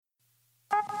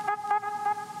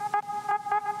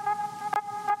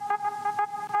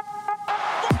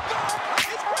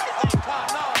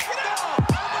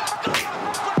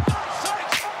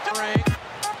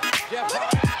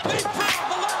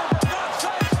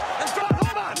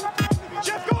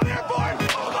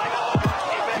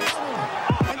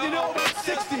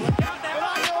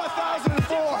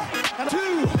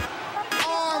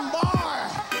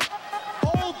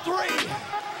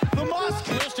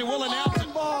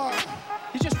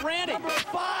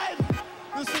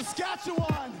the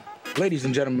Saskatchewan. Ladies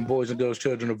and gentlemen, boys and girls,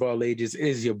 children of all ages, it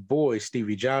is your boy,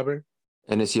 Stevie Jobber.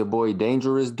 And it's your boy,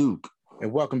 Dangerous Duke.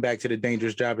 And welcome back to the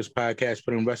Dangerous Jobbers podcast,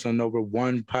 putting wrestling over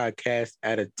one podcast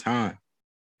at a time.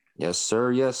 Yes,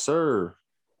 sir. Yes, sir.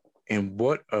 And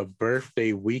what a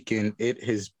birthday weekend it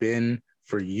has been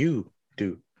for you,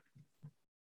 Duke.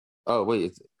 Oh,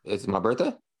 wait, it's my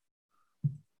birthday?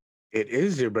 It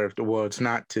is your birthday. Well, it's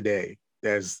not today.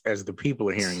 As the people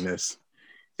are hearing this,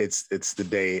 it's the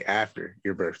day after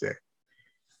your birthday.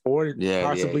 Or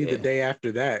possibly the day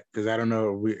after that, because I don't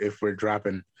know if we're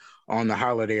dropping on the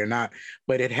holiday or not.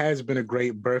 But it has been a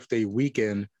great birthday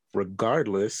weekend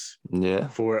regardless. Yeah.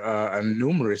 For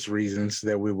numerous reasons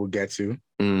that we will get to.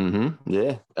 Mm-hmm.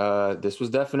 Yeah. This was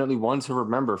definitely one to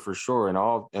remember for sure in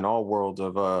all worlds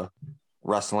of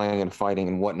wrestling and fighting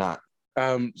and whatnot.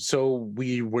 So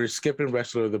we're skipping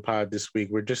Wrestler of the Pod this week.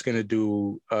 We're just gonna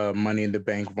do Money in the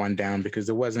Bank rundown because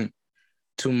there wasn't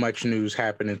too much news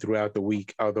happening throughout the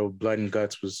week, although Blood and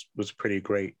Guts was pretty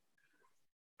great.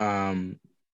 And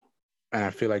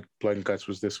I feel like Blood and Guts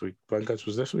was this week. Blood and Guts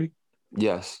was this week?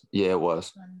 Yes. Yeah, it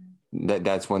was.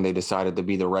 That's when they decided to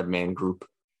be the Red Man group.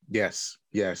 Yes.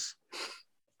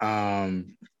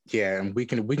 Yeah, and we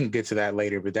can get to that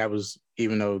later, but that was,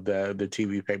 even though the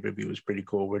TV pay-per-view was pretty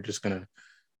cool, we're just gonna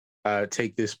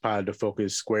take this pod to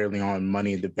focus squarely on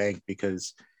Money in the Bank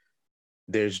because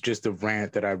there's just a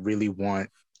rant that I really want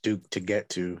Duke to get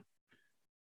to.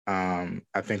 I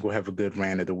think we'll have a good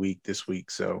rant of the week this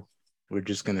week, so we're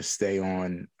just gonna stay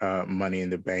on Money in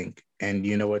the Bank. And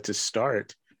you know what? To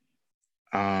start,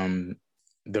 the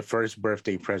first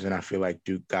birthday present I feel like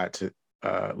Duke got to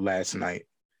last night,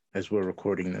 as we're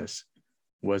recording this,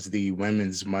 was the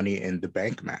women's Money in the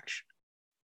Bank match.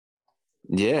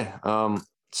 Yeah.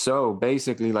 So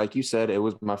basically, like you said, it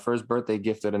was my first birthday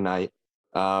gift of the night.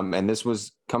 And this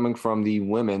was coming from the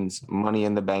women's Money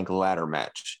in the Bank ladder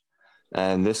match.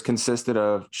 And this consisted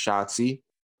of Shotzi,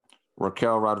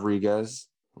 Raquel Rodriguez,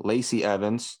 Lacey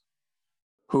Evans,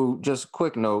 who, just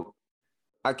quick note,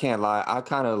 I can't lie, I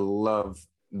kind of love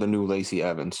the new Lacey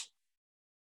Evans.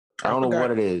 I don't know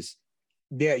what it is.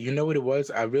 Yeah, you know what it was?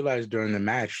 I realized during the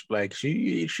match, like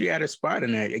she had a spot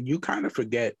in there. You kind of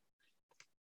forget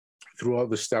through all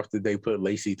the stuff that they put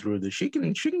Lacey through that she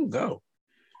can go.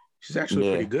 She's actually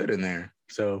pretty good in there.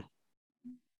 So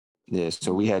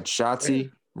so we had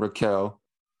Shotzi, Raquel,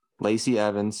 Lacey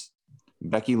Evans,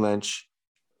 Becky Lynch,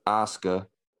 Asuka,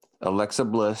 Alexa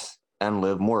Bliss, and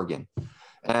Liv Morgan.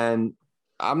 And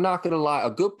I'm not gonna lie, a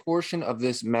good portion of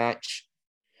this match,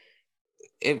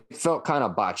 it felt kind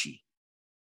of botchy.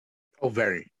 Oh,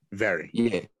 very, very.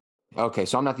 Yeah. Okay,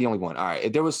 so I'm not the only one. All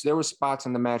right. There was spots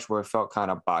in the match where it felt kind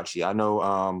of botchy. I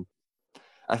know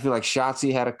I feel like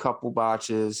Shotzi had a couple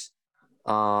botches.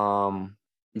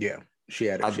 Yeah, she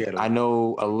had I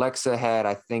know Alexa had,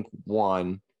 I think,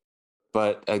 one,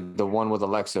 but the one with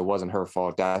Alexa wasn't her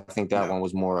fault. I think that one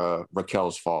was more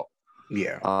Raquel's fault.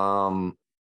 Yeah.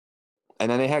 And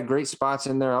then they had great spots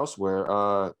in there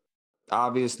elsewhere.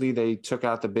 Obviously, they took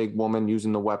out the big woman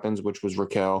using the weapons, which was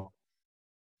Raquel.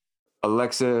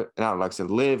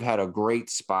 Liv had a great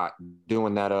spot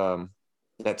doing that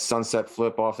sunset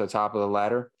flip off the top of the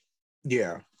ladder.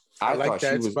 Yeah. I like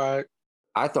that spot.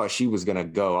 I thought she was going to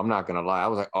go. I'm not going to lie. I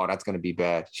was like, oh, that's going to be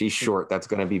bad. She's short. That's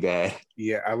going to be bad.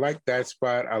 Yeah, I like that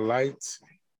spot.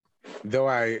 Though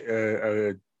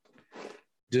I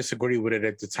disagree with it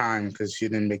at the time because she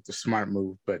didn't make the smart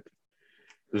move, but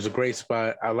it was a great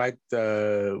spot. I liked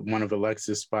one of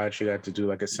Alexa's spots. She got to do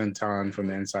like a senton from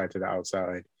the inside to the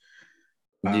outside.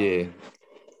 Yeah.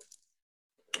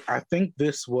 I think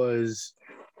this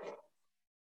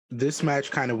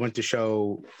match kind of went to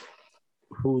show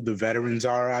who the veterans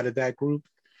are out of that group.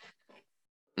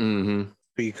 Mm-hmm.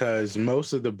 Because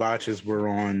most of the botches were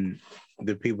on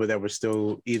the people that were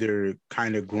still either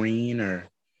kind of green or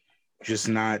just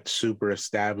not super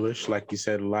established. Like you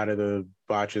said, a lot of the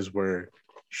botches were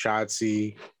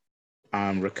Shotzi.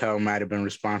 Raquel might have been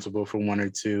responsible for one or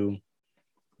two.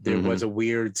 There was a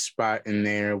weird spot in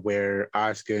there where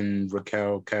Asuka and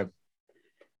Raquel kept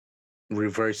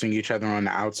reversing each other on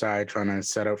the outside, trying to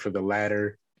set up for the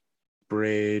ladder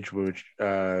bridge, which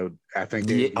I think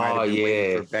they might have been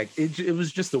waiting for back. It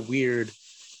was just a weird...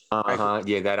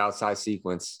 that outside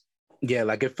sequence. Yeah,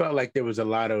 like it felt like there was a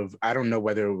lot of... I don't know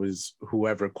whether it was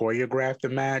whoever choreographed the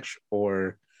match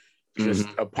or just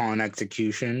upon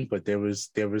execution, but there was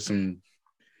some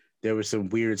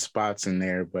weird spots in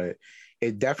there, but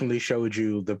it definitely showed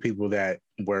you the people that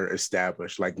were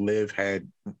established. Like Liv had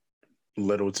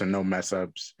little to no mess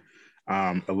ups.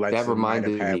 Alexa that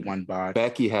reminded might have had me. one botch.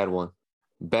 Becky had one.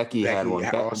 Becky had one.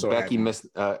 Becky missed.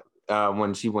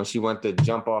 when she went to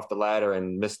jump off the ladder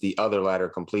and missed the other ladder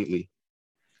completely.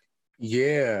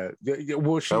 Yeah.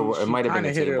 Well, It might have been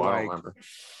the hit her table. I like, don't remember.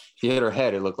 She hit her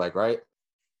head. It looked like, right?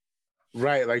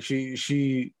 right. Like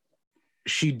she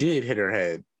did hit her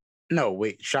head. No,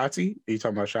 wait, Shotzi? Are you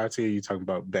talking about Shotzi or are you talking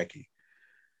about Becky?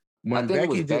 When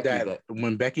Becky did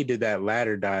when Becky did that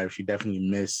ladder dive, she definitely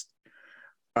missed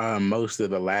most of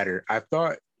the ladder. I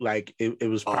thought like it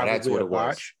was probably a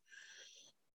botch,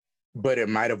 but it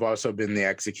might have also been the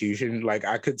execution. Like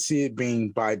I could see it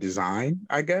being by design,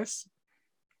 I guess.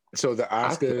 So the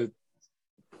Asuka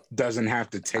doesn't have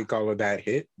to take all of that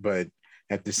hit, but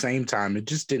at the same time, it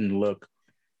just didn't look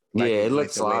like it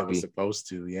looked sloppy. It was supposed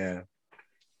to, yeah.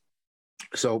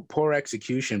 So poor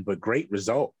execution, but great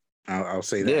result. I'll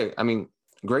say that. Yeah, I mean,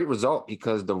 great result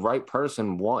because the right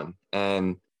person won,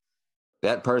 and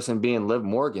that person being Liv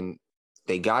Morgan,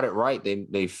 they got it right.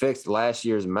 They fixed last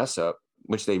year's mess up,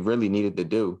 which they really needed to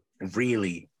do.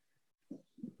 Really,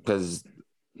 because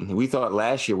we thought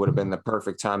last year would have been the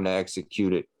perfect time to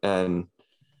execute it, and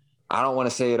I don't want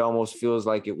to say it almost feels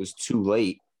like it was too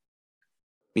late,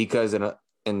 because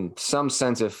in some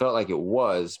sense it felt like it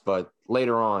was, but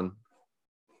later on,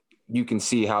 you can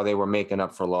see how they were making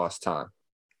up for lost time.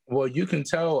 Well, you can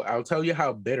tell. I'll tell you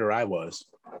how bitter I was.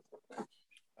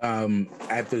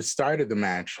 At the start of the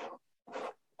match,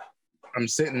 I'm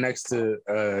sitting next to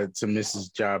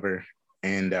Mrs. Jobber,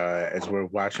 and as we're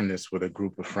watching this with a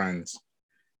group of friends,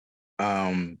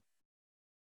 and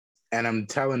I'm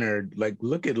telling her, like,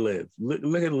 look at Liv.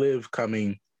 Look at Liv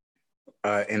coming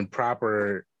in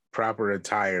proper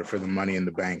attire for the Money in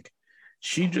the Bank.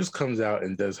 She just comes out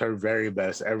and does her very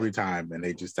best every time, and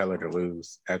they just tell her to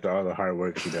lose after all the hard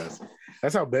work she does.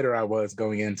 That's how bitter I was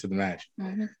going into the match.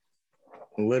 Mm-hmm.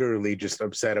 Literally just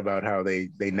upset about how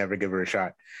they never give her a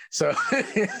shot. So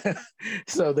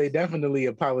so they definitely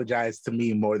apologized to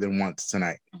me more than once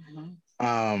tonight.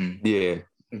 Yeah.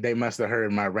 They must have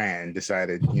heard my rant and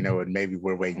decided, you know what, maybe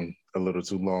we're waiting a little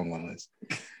too long on this.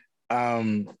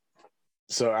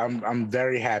 So I'm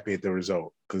very happy at the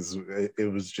result, because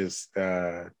it was just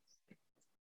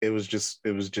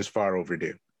far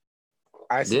overdue.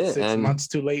 I said 6 months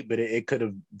too late, but it could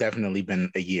have definitely been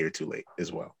a year too late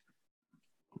as well.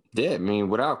 Yeah, I mean,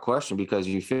 without question, because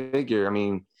you figure, I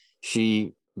mean,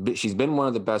 she's been one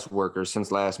of the best workers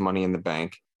since last Money in the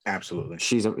Bank. Absolutely.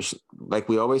 She's like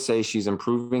we always say, she's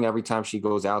improving every time she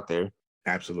goes out there.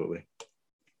 Absolutely.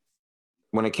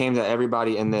 When it came to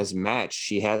everybody in this match,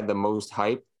 she had the most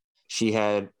hype. She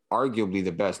had arguably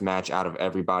the best match out of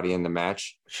everybody in the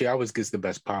match. She always gets the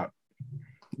best pop.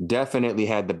 Definitely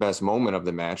had the best moment of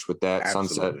the match with that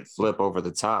sunset flip over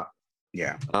the top.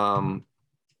 Yeah.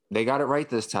 They got it right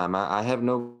this time. I have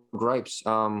no gripes.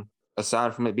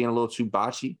 Aside from it being a little too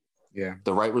botchy. Yeah.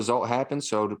 The right result happened,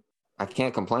 so I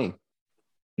can't complain.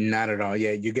 Not at all.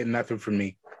 Yeah, you get nothing from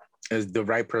me. As the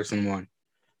right person won.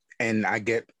 And I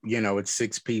get, it's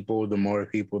 6 people. The more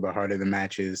people, the harder the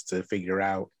match is to figure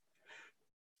out.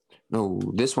 No,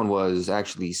 this one was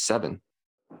actually 7.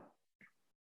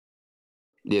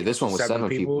 Yeah, this one was 7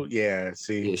 people. Yeah,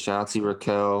 see. Yeah, Shotzi,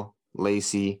 Raquel,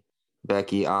 Lacey,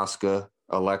 Becky, Asuka,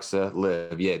 Alexa,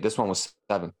 Liv. Yeah, this one was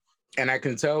 7. And I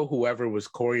can tell whoever was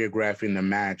choreographing the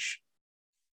match,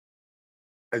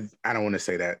 I don't want to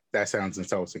say that. That sounds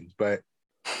insulting, but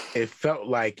it felt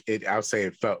like it. I'll say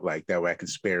it felt like that way I can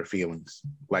spare feelings,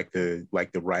 like the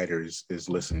writers is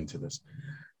listening to this.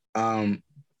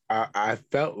 I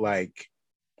felt like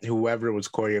whoever was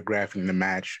choreographing the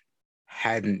match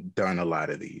hadn't done a lot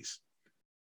of these.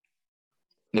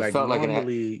 It felt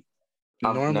normally,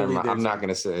 I'm not going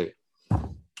to say.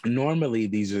 Normally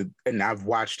these are, and I've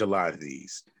watched a lot of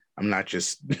these. I'm not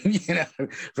just,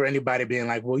 for anybody being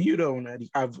like, well, you don't,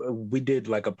 we did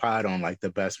like a pod on like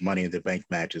the best Money in the Bank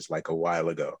matches like a while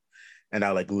ago. And I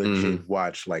like legit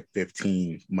watched like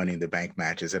 15 Money in the Bank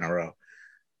matches in a row.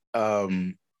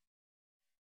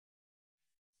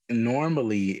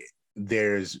 Normally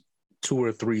there's 2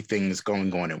 or 3 things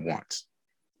going on at once.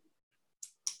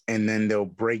 And then they'll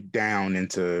break down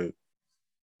into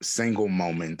single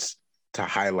moments to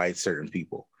highlight certain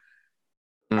people.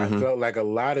 I felt like a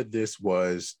lot of this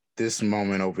was this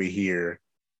moment over here,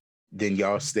 then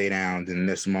y'all stay down, then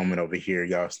this moment over here,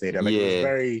 y'all stay down. Like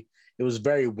it was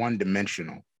very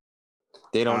one-dimensional.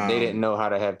 They didn't know how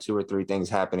to have 2 or 3 things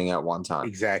happening at one time.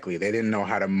 Exactly. They didn't know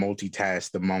how to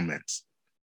multitask the moments.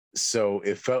 So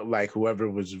it felt like whoever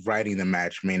was writing the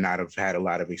match may not have had a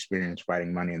lot of experience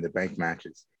writing Money in the Bank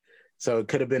matches. So it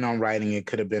could have been on writing, it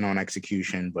could have been on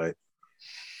execution, but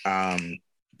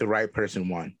the right person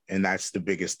won, and that's the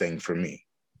biggest thing for me.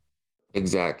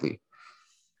 Exactly.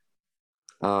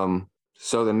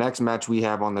 So the next match we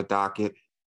have on the docket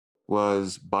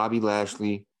was Bobby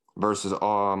Lashley versus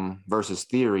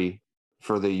Theory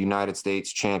for the United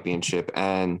States Championship.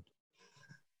 And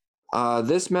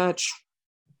this match,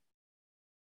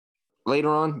 later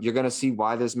on, you're going to see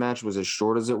why this match was as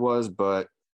short as it was. But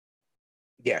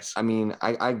yes, I mean,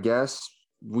 I guess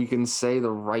we can say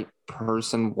the right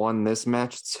person won this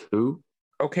match too.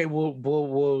 Okay,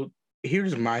 well.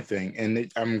 Here's my thing,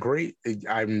 and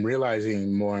I'm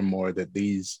realizing more and more that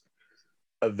these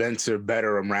events are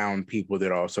better around people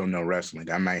that also know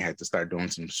wrestling. I might have to start doing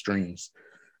some streams.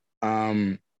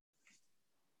 As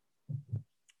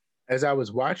I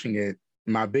was watching it,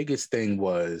 my biggest thing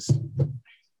was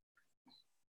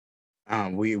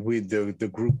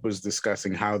the group was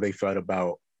discussing how they felt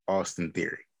about Austin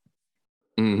Theory,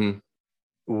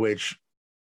 which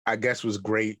I guess was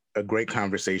a great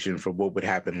conversation for what would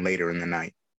happen later in the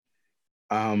night.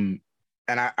 And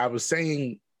I was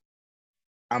saying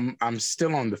I'm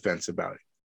still on the fence about it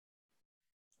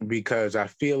because I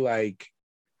feel like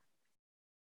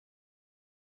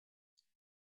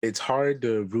it's hard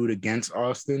to root against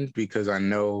Austin because I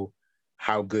know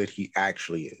how good he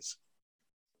actually is.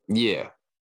 Yeah.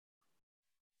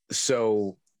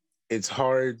 So it's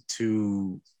hard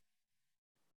to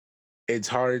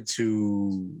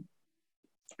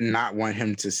not want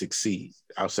him to succeed.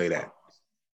 I'll say that.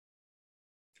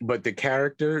 But the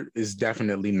character is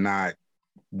definitely not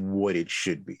what it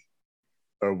should be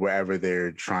or wherever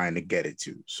they're trying to get it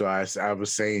to. So I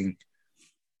was saying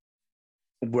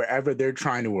wherever they're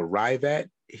trying to arrive at,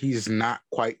 he's not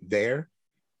quite there.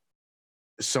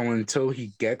 So until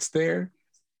he gets there,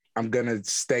 I'm going to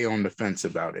stay on the fence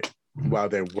about it while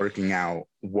they're working out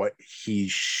what he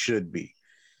should be.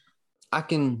 I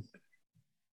can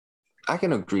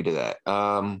agree to that.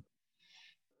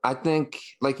 I think,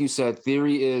 like you said,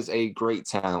 Theory is a great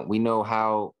talent. We know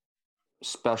how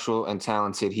special and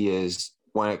talented he is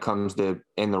when it comes to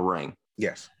in the ring.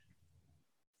 Yes.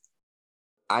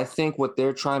 I think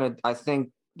I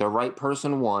think the right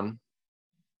person won,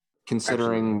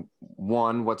 considering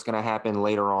one, what's going to happen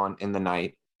later on in the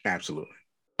night. Absolutely.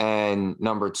 And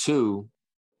number two,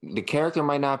 the character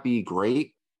might not be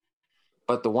great,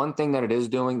 but the one thing that it is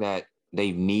doing that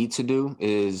they need to do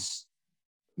is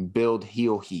build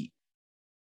heel heat.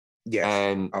 Yes,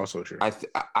 and also true.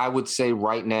 I would say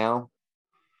right now,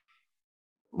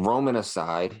 Roman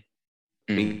aside,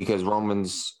 because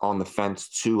Roman's on the fence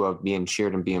too of being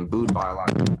cheered and being booed by a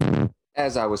lot.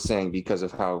 As I was saying, because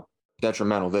of how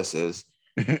detrimental this is,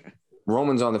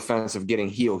 Roman's on the fence of getting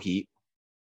heel heat.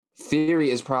 Theory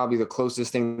is probably the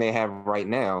closest thing they have right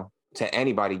now to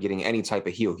anybody getting any type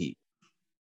of heel heat.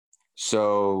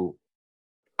 So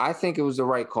I think it was the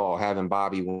right call having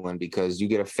Bobby win because you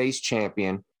get a face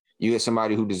champion, you get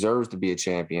somebody who deserves to be a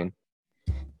champion,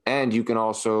 and you can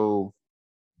also,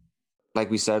 like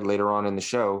we said later on in the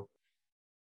show,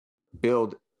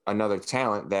 build another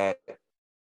talent that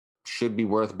should be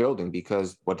worth building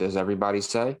because what does everybody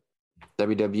say?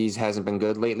 WWE's hasn't been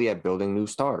good lately at building new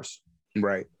stars.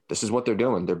 Right. This is what they're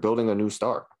doing. They're building a new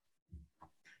star.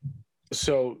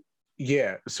 So,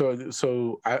 yeah.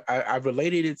 So I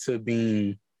related it to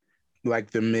being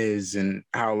like The Miz and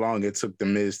how long it took The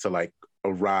Miz to like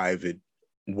arrive at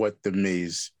what The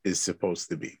Miz is supposed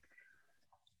to be.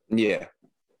 Yeah.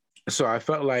 So I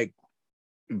felt like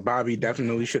Bobby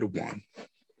definitely should have won.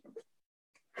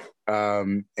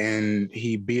 And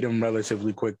he beat him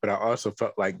relatively quick, but I also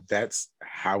felt like that's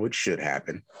how it should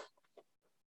happen.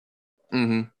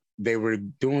 Mm-hmm. They were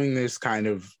doing this kind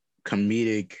of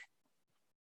comedic,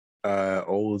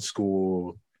 old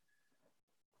school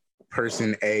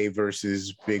person A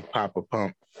versus Big Papa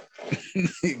Pump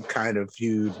kind of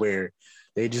feud where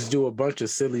they just do a bunch of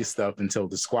silly stuff until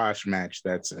the squash match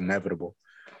that's inevitable.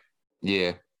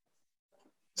 Yeah.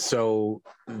 So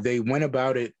they went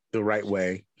about it the right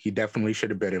way. He definitely should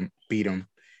have beat him.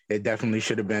 It definitely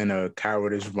should have been a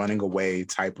cowardice running away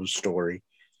type of story.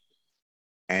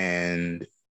 And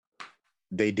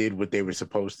they did what they were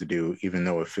supposed to do, even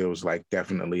though it feels like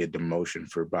definitely a demotion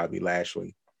for Bobby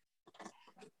Lashley.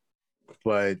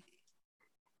 But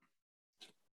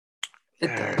it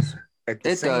does. It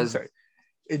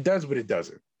does, but it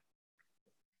doesn't.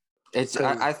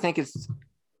 I think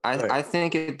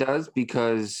it does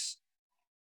because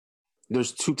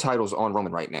there's two titles on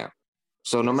Roman right now.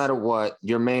 So no matter what,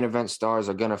 your main event stars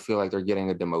are going to feel like they're getting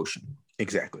a demotion.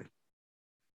 Exactly.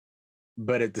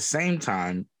 But at the same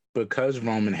time, because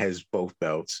Roman has both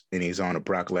belts and he's on a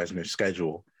Brock Lesnar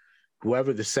schedule,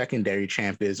 whoever the secondary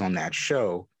champ is on that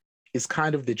show is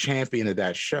kind of the champion of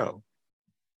that show.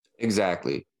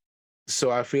 Exactly.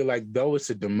 So I feel like though it's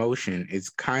a demotion, it's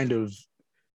kind of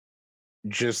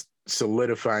just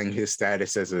solidifying his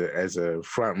status as a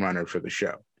front runner for the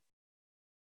show.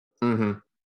 Mm-hmm.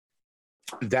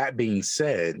 That being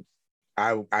said,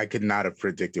 I could not have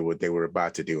predicted what they were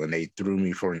about to do, and they threw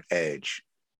me for an edge.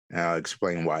 And I'll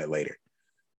explain why later.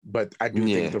 But I do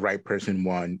think the right person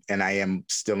won, and I am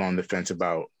still on the fence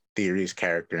about Theory's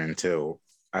character until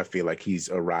I feel like he's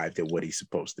arrived at what he's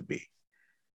supposed to be.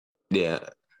 Yeah,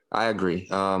 I agree.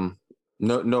 No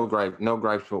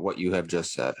gripes with what you have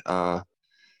just said.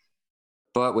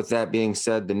 But with that being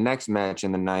said, the next match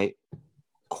in the night,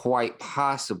 quite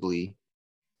possibly,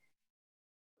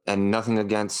 and nothing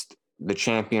against the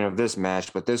champion of this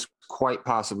match, but this quite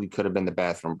possibly could have been the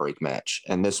bathroom break match.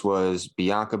 And this was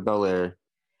Bianca Belair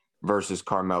versus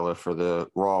Carmella for the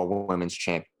Raw Women's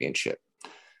Championship.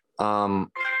 And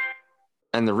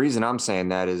the reason I'm saying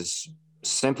that is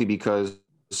simply because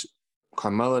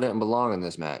Carmella didn't belong in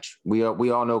this match. We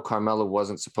all know Carmella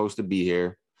wasn't supposed to be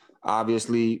here.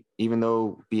 Obviously, even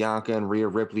though Bianca and Rhea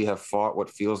Ripley have fought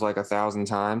what feels like 1,000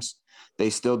 times,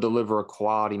 they still deliver a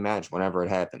quality match whenever it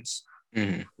happens.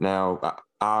 Mm-hmm. Now,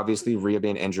 obviously, Rhea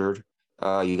being injured,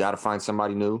 you got to find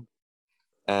somebody new.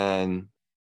 And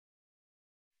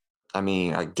I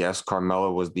mean, I guess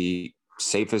Carmella was the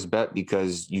safest bet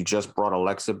because you just brought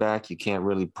Alexa back. You can't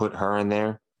really put her in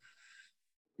there.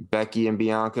 Becky and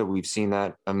Bianca, we've seen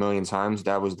that a million times.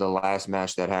 That was the last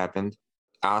match that happened.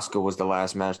 Asuka was the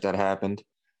last match that happened.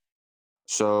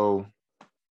 So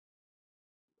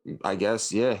I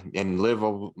guess, yeah. And Liv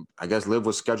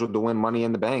was scheduled to win Money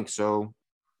in the Bank. So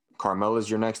Carmella's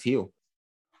your next heel.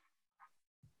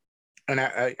 And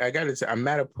I got to say, I'm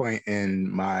at a point in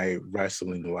my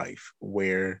wrestling life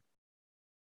where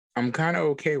I'm kind of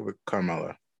okay with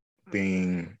Carmella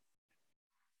being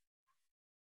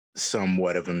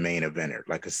somewhat of a main eventer,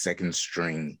 like a second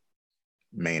string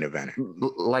main eventer,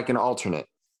 like an alternate.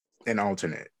 An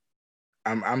alternate.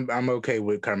 I'm okay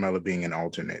with Carmella being an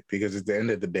alternate because at the end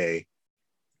of the day,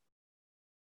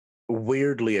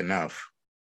 weirdly enough,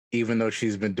 even though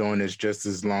she's been doing this just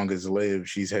as long as Liv,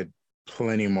 she's had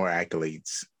plenty more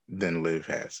accolades than Liv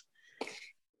has.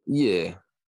 Yeah.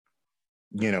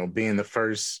 You know, being the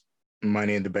first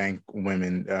Money in the Bank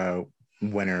women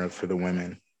winner for the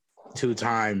women,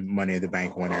 2-time Money in the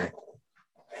Bank winner,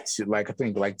 I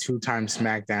think 2-time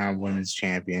SmackDown Women's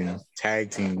Champion, Tag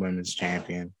Team Women's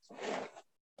Champion.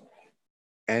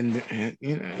 And,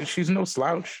 you know, she's no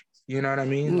slouch. You know what I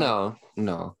mean? No.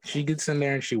 She gets in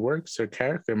there and she works. Her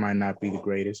character might not be the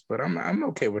greatest, but I'm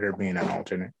okay with her being an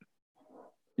alternate.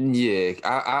 Yeah,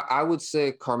 I would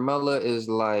say Carmella is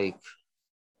like,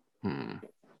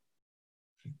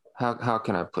 how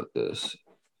can I put this?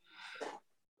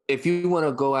 If you want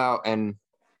to go out and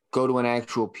go to an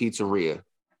actual pizzeria,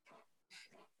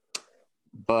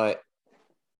 but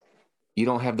you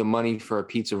don't have the money for a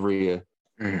pizzeria,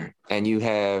 and you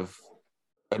have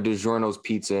a DiGiorno's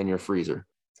pizza in your freezer.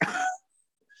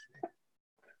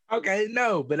 Okay,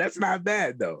 no, but that's not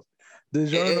bad though.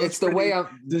 It's the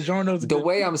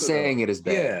way I'm saying it is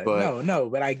bad. Yeah, but no,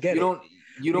 but I get it.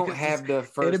 You don't have the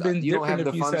first. You don't have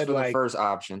the funds for the first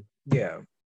option. Yeah.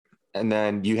 And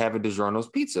then you have a DiGiorno's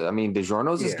pizza. I mean,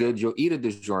 DiGiorno's is good. You'll eat a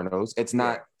DiGiorno's. It's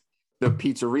not the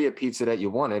pizzeria pizza that you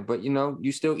wanted, but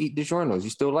you still eat DiGiorno's. You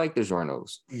still like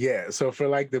DiGiorno's. Yeah. So for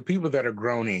the people that are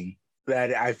groaning,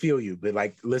 that I feel you, but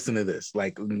listen to this.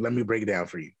 Let me break it down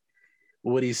for you.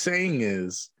 What he's saying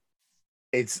is,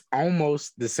 it's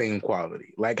almost the same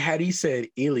quality. Had he said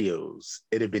Elio's,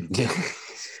 it'd have been different.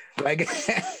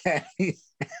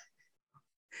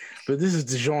 But this is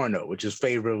DiGiorno, which is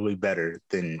favorably better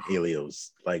than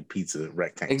Elio's pizza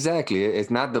rectangle. Exactly.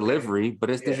 It's not delivery, but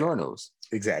it's DiGiorno's.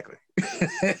 Exactly.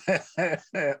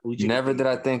 Never did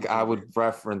I think I would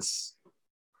reference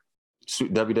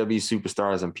WWE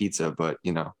superstars and pizza, but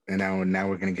And now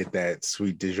we're gonna get that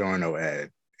sweet DiGiorno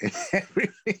ad.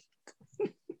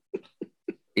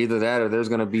 Either that or there's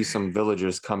gonna be some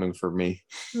villagers coming for me.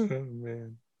 Oh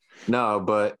man. No,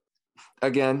 but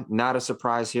again, not a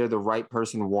surprise here. The right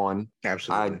person won.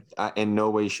 Absolutely. I in no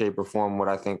way, shape, or form would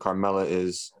I think Carmella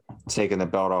is taking the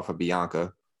belt off of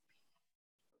Bianca.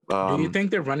 Do you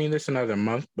think they're running this another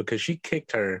month? Because she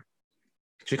kicked her.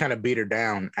 She kind of beat her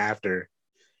down after.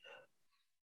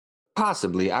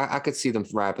 Possibly. I could see them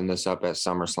wrapping this up at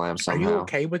SummerSlam somehow. Are you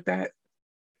okay with that?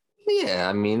 Yeah,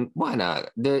 I mean, why not?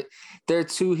 They're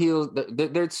two heels.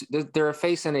 They're a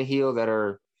face and a heel that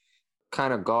are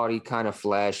kind of gaudy, kind of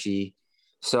flashy.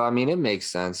 So I mean, it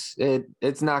makes sense.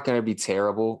 It's not going to be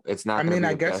terrible. It's not going to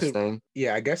be the best thing.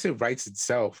 Yeah, I guess it writes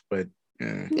itself, but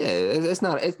yeah, it's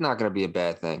not going to be a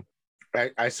bad thing.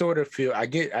 I sort of feel I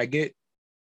get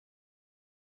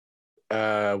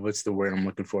what's the word I'm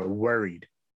looking for? Worried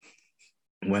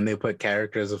when they put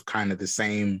characters of kind of the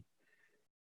same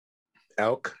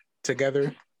ilk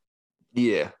together.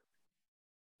 Yeah.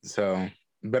 So,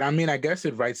 but I mean, I guess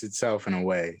it writes itself in a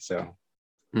way. So,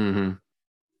 And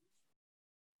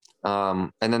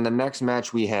then the next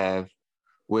match we have,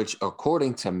 which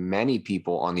according to many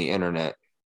people on the internet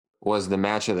was the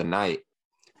match of the night.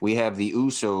 We have the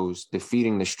Usos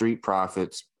defeating the Street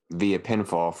Profits via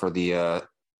pinfall for the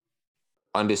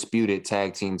undisputed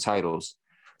tag team titles.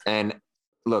 And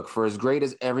look, for as great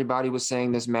as everybody was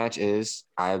saying this match is,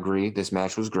 I agree, this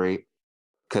match was great.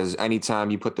 Because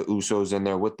anytime you put the Usos in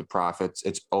there with the Profits,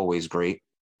 it's always great.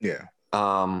 yeah.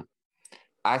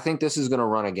 I think this is gonna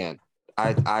run again.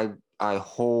 I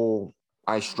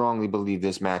strongly believe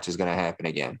this match is gonna happen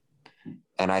again.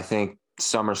 And I think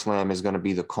SummerSlam is gonna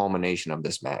be the culmination of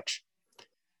this match.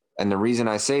 And the reason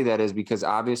I say that is because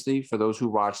obviously, for those who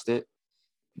watched it,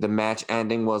 the match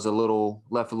ending was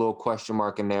left a little question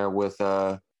mark in there with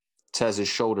Tez's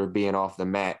shoulder being off the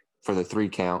mat for the 3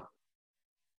 count.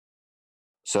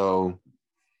 So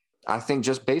I think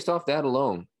just based off that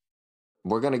alone,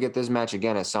 we're going to get this match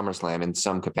again at SummerSlam in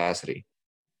some capacity.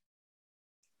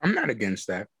 I'm not against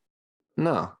that.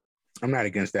 No. I'm not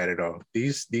against that at all.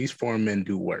 These 4 men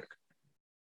do work.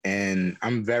 And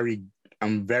I'm very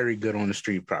good on the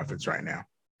Street Profits right now.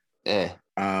 Yeah.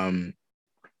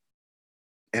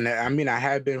 And I mean, I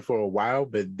have been for a while,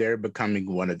 but they're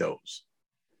becoming one of those.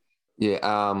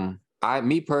 Yeah.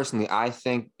 Me personally, I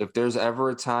think if there's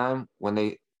ever a time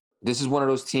when this is one of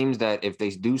those teams that if they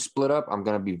do split up, I'm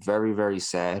going to be very, very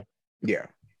sad. Yeah.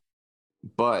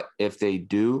 But if they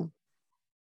do,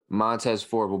 Montez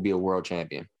Ford will be a world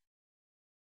champion.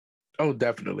 Oh,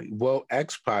 definitely. Well,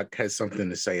 X-Pac has something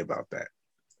to say about that.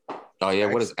 Oh, yeah.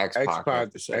 What does X-Pac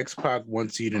have to say? X-Pac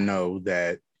wants you to know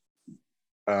that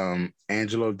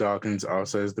Angelo Dawkins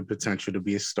also has the potential to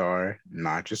be a star,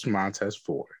 not just Montez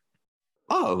Ford.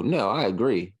 Oh, no, I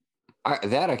agree. I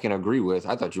can agree with.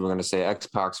 I thought you were going to say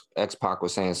X-Pac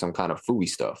was saying some kind of phooey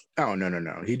stuff. Oh,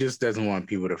 no. He just doesn't want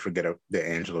people to forget that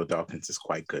Angelo Dawkins is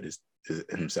quite good as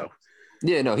himself.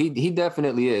 Yeah, no, he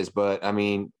definitely is. But, I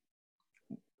mean,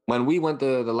 when we went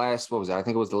to the last, what was that? I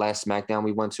think it was the last SmackDown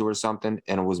we went to or something,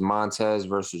 and it was Montez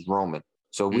versus Roman.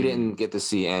 So we didn't get to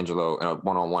see Angelo in a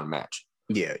one-on-one match.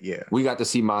 Yeah. We got to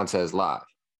see Montez live.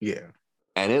 Yeah.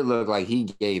 And it looked like he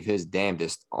gave his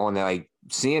damnedest on that. Like,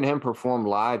 seeing him perform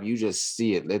live, you just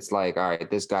see it. It's like, all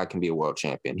right, this guy can be a world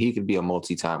champion. He could be a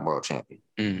multi-time world champion.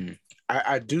 Mm-hmm.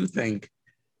 I do think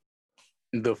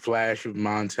the flash of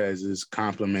Montez is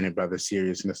complemented by the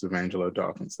seriousness of Angelo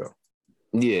Dawkins, though.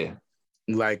 Yeah.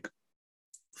 Like,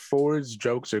 Ford's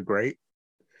jokes are great,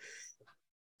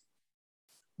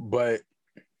 but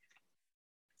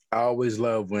I always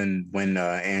love when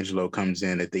Angelo comes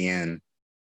in at the end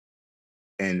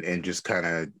and just kind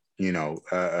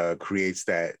of creates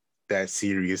that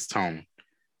serious tone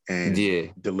and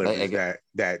delivers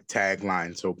that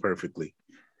tagline so perfectly.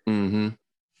 Mm-hmm.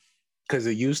 Because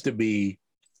it used to be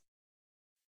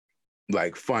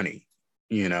like funny,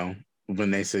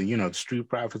 when they say, the Street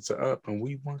Profits are up and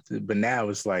we want to, but now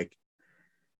it's like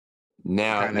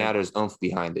now there's oomph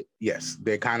behind it. Yes,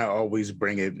 they kind of always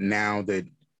bring it now that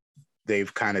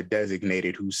they've kind of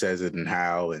designated who says it and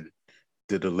how, and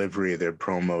the delivery of their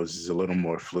promos is a little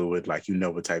more fluid. Like,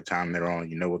 what type of time they're on,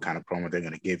 what kind of promo they're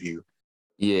going to give you.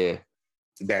 Yeah.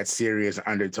 That serious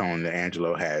undertone that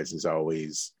Angelo has is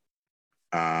always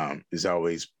one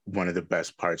of the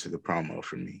best parts of the promo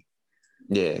for me.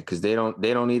 Yeah, because they don't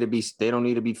need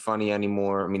to be funny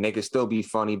anymore. I mean, they could still be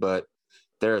funny, but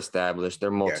they're established.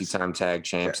 They're multi-time tag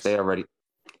champs. Yes. They already,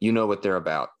 what they're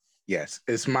about. Yes,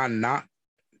 it's my knock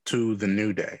to the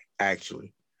New Day,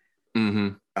 actually. Mm-hmm.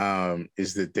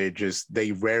 Is that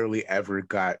they rarely ever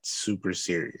got super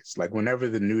serious. Like, whenever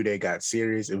the New Day got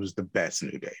serious, it was the best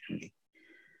New Day to me.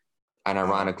 And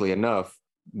ironically enough,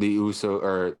 the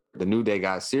New Day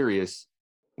got serious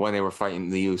when they were fighting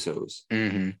the Usos.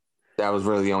 Mm-hmm. That was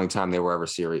really the only time they were ever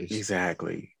serious.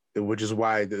 Exactly, which is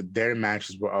why their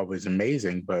matches were always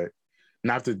amazing. But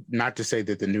not to say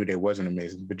that the New Day wasn't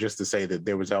amazing, but just to say that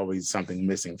there was always something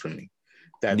missing for me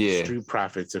that the Street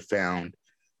Profits have found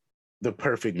the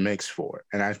perfect mix for.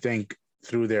 And I think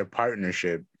through their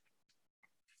partnership,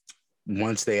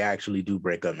 once they actually do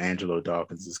break up, Angelo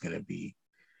Dawkins is going to be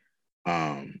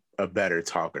a better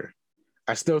talker.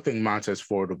 I still think Montez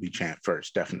Ford will be champ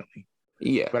first, definitely.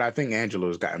 Yeah. But I think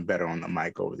Angelo's gotten better on the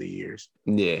mic over the years.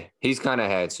 Yeah, he's kind of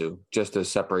had to, just to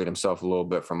separate himself a little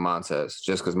bit from Montez,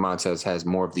 just because Montez has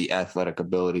more of the athletic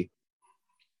ability.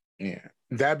 Yeah.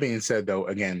 That being said, though,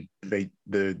 again, they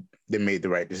made the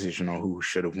right decision on who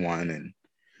should have won. And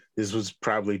this was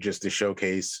probably just to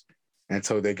showcase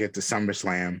until they get to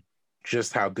SummerSlam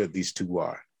just how good these two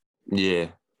are. Yeah,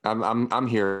 I'm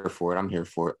here for it. I'm here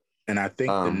for it. And I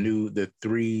think the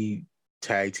three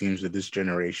tag teams of this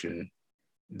generation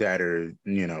that are,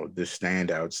 the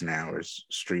standouts now is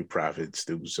Street Profits,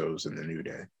 the Usos, and the New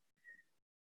Day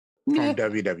from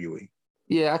WWE.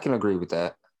 Yeah, I can agree with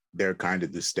that. They're kind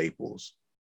of the staples.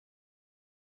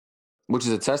 Which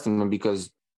is a testament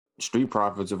because Street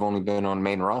Profits have only been on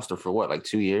main roster for what, like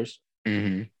 2 years?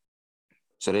 Mm-hmm.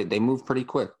 So they move pretty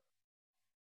quick.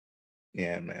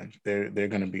 Yeah, man. They're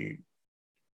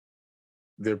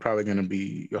probably gonna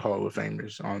be Hall of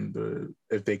Famers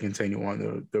if they continue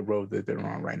on the road that they're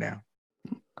on right now.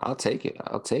 I'll take it.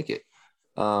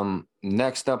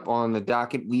 Next up on the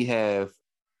docket, we have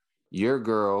your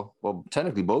girl, well,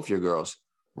 technically both your girls,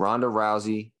 Ronda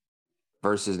Rousey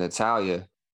versus Natalya.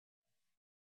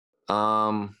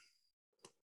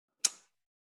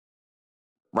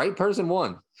 Right person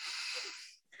won.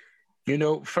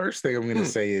 First thing I'm gonna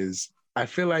say is I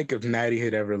feel like if Natty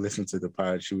had ever listened to the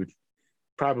pod, she would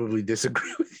probably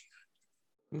disagree with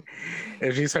you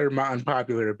if she's heard my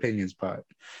unpopular opinions pod.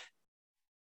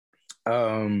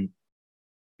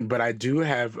 But I do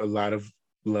have a lot of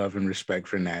love and respect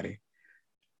for Natty.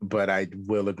 But I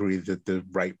will agree that the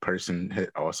right person had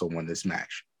also won this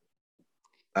match.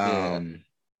 And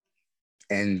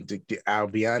I'll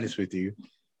be honest with you,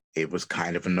 it was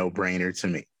kind of a no-brainer to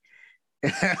me.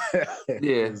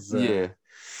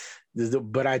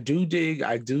 But I do dig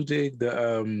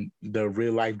the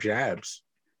real life jabs.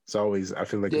 I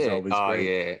feel like it's always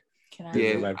great. Yeah.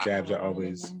 Real life jabs are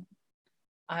always.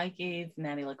 I gave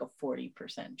Natty like a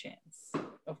 40% chance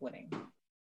of winning.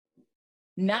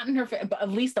 Not in her, but at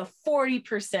least a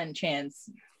 40% chance.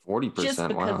 40%, just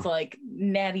because wow. like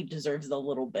Natty deserves a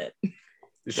little bit.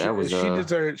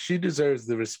 She deserves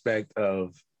the respect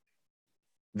of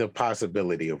the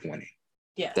possibility of winning.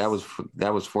 Yes. That was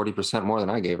 40% more than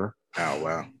I gave her. Oh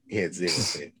wow, he had 0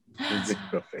 fit.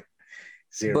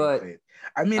 0 but fit.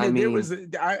 I mean, there was.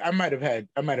 I might have had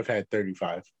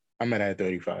 35. I might have had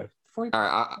 35. All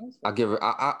right, I'll give it.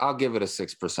 I'll give it a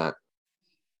 6%.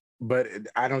 But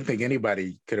I don't think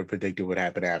anybody could have predicted what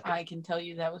happened after. I can tell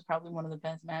you that was probably one of the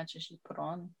best matches she put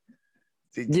on.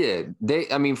 Yeah,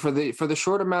 for the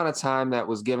short amount of time that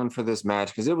was given for this match,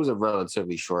 because it was a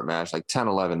relatively short match, like 10,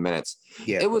 11 minutes.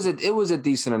 Yeah, it was a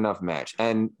decent enough match,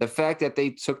 and the fact that they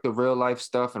took the real life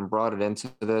stuff and brought it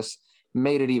into this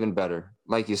made it even better.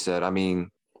 Like you said, I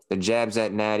mean, the jabs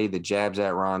at Natty, the jabs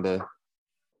at Ronda,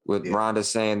 with Ronda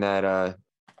saying that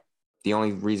the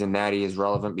only reason Natty is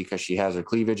relevant because she has her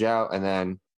cleavage out, and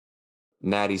then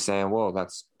Natty saying, "Well,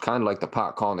 that's kind of like the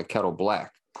pot calling the kettle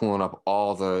black." Pulling up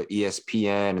all the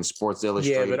ESPN and Sports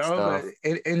Illustrated but all stuff.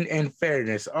 That, in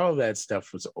fairness, all that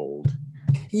stuff was old.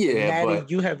 Yeah, Natty, but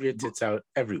you have your tits out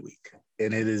every week,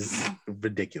 and it is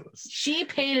ridiculous. She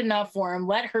paid enough for him.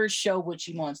 Let her show what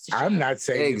she wants to show. I'm not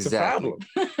saying it's a problem.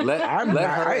 I'm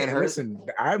not saying her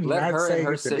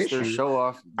it's an issue. Show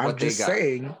off what I'm just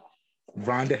saying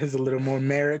Ronda has a little more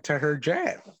merit to her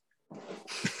jab.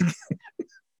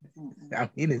 I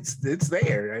mean, it's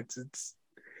there. It's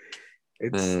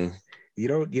you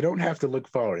don't have to look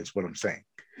forward. Is what I'm saying.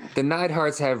 The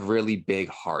Neidharts have really big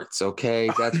hearts. Okay,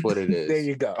 that's what it is. There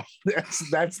you go.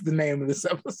 That's the name of this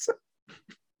episode.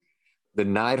 The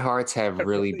Neidharts have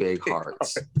really big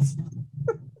hearts.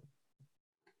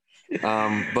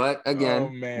 But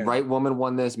again, right woman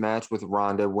won this match with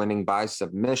Ronda winning by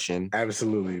submission.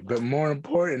 Absolutely. But more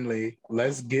importantly,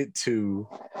 let's get to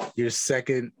your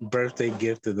second birthday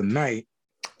gift of the night.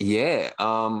 Yeah.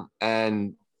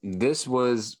 And this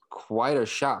was quite a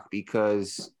shock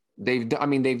because they've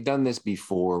done this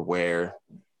before where,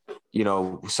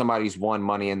 somebody's won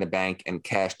Money in the Bank and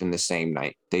cashed in the same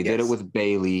night. They did it with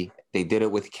Bayley. They did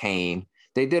it with Kane.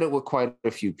 They did it with quite a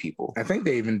few people. I think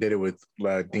they even did it with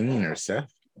Dean or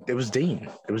Seth. It was Dean.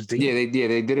 Yeah, they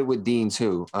did. They did it with Dean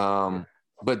too.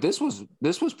 But this was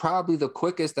probably the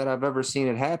quickest that I've ever seen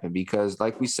it happen because,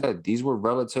 like we said, these were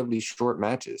relatively short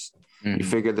matches. Mm-hmm. You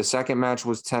figure the second match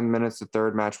was 10 minutes, the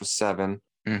third match was 7,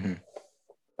 mm-hmm.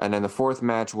 and then the fourth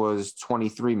match was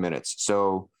 23 minutes.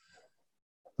 So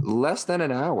less than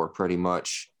an hour, pretty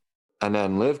much. And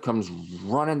then Liv comes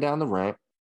running down the ramp,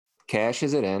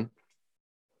 cashes it in,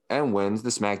 and wins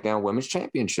the SmackDown Women's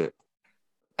Championship.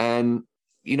 And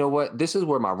you know what? This is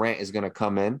where my rant is going to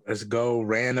come in. Let's go.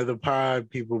 Rant of the pod,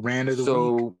 people. Rant of the week.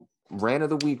 So, rant of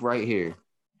the week right here.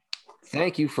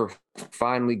 Thank you for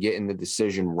finally getting the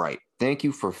decision right. Thank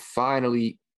you for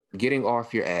finally getting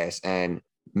off your ass and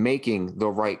making the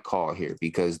right call here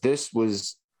because this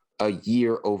was a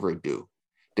year overdue.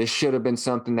 This should have been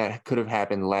something that could have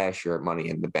happened last year at Money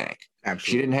in the Bank.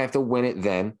 Absolutely. She didn't have to win it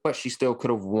then, but she still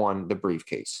could have won the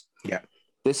briefcase. Yeah.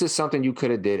 This is something you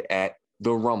could have did at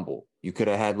the Rumble. You could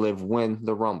have had Liv win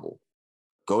the Rumble,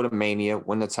 go to Mania,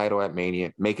 win the title at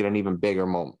Mania, make it an even bigger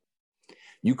moment.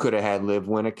 You could have had Liv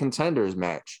win a contenders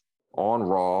match on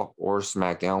Raw or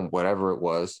SmackDown, whatever it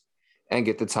was, and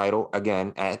get the title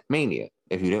again at Mania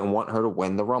if you didn't want her to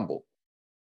win the Rumble.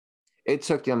 It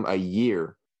took them a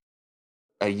year,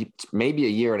 maybe a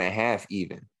year and a half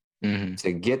even,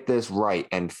 to get this right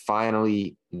and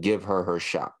finally give her her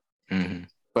shot.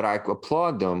 But I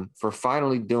applaud them for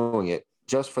finally doing it,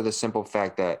 just for the simple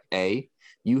fact that, A,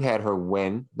 you had her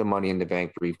win the Money in the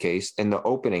Bank briefcase in the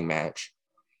opening match,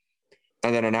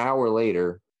 and then an hour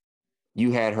later,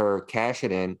 you had her cash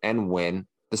it in and win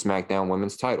the SmackDown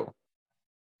Women's title.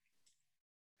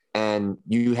 And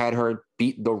you had her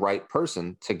beat the right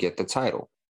person to get the title.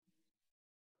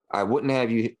 I wouldn't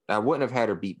have had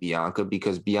her beat Bianca,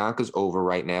 because Bianca's over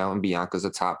right now and Bianca's a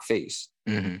top face.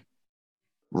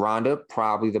 Ronda,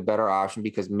 probably the better option,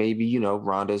 because maybe, you know,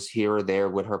 Ronda's here or there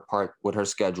with her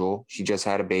schedule. She just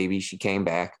had a baby. She came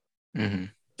back.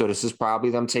 So this is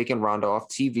probably them taking Ronda off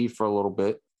TV for a little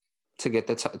bit to get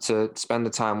to spend the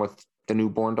time with the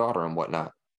newborn daughter and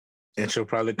whatnot. And she'll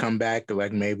probably come back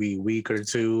like maybe a week or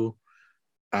two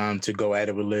to go at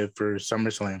it with Liv for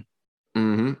SummerSlam.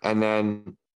 And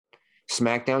then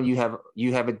SmackDown,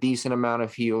 you have a decent amount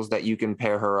of heels that you can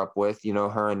pair her up with. You know,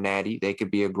 her and Natty, they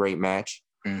could be a great match.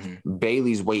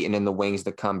 Bayley's waiting in the wings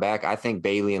to come back. I think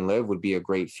Bayley and Liv would be a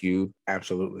great feud.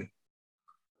 Absolutely.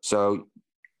 So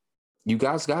you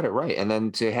guys got it right. And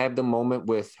then to have the moment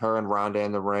with her and Ronda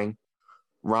in the ring,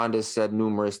 Ronda said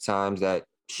numerous times that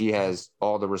she has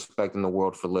all the respect in the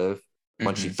world for Liv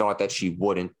when she thought that she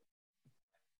wouldn't.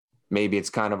 Maybe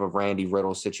it's kind of a Randy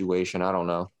Riddle situation. I don't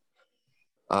know.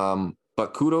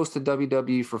 But kudos to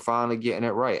WWE for finally getting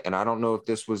it right. And I don't know if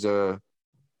this was a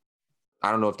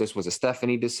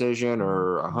Stephanie decision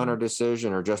or a Hunter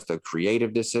decision or just a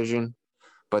creative decision,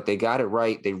 but they got it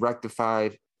right. They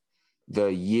rectified the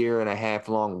 1.5 year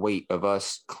long wait of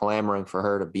us clamoring for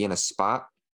her to be in a spot,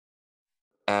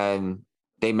 and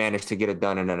they managed to get it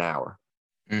done in an hour.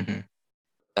 And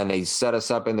they set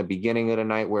us up in the beginning of the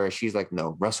night where she's like,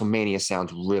 no, WrestleMania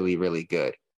sounds really, really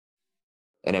good.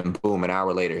 And then boom, an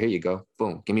hour later, here you go.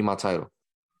 Boom, give me my title.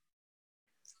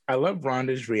 I love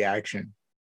Ronda's reaction.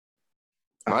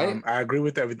 Right? I agree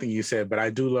with everything you said, but I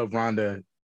do love Ronda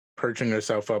perching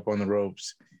herself up on the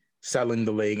ropes, selling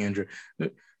the leg injury.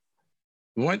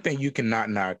 One thing you cannot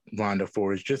knock Ronda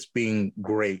for is just being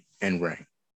great in ring.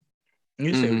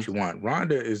 You say what you want.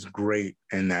 Ronda is great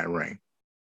in that ring.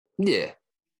 Yeah.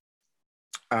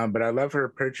 But I love her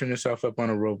perching herself up on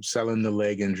a rope, selling the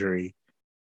leg injury.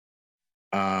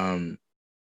 And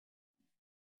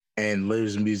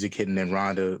Liv's music hitting, and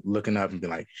Ronda looking up and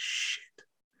being like, shit.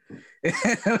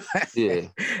 Yeah.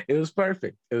 It was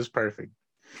perfect. It was perfect.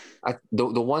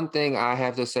 The one thing I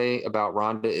have to say about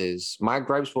Ronda is my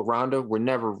gripes with Ronda were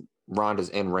never Ronda's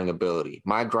in-ring ability.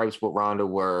 My gripes with Ronda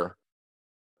were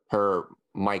her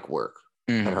mic work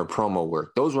and her promo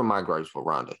work. Those were my gripes with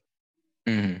Ronda.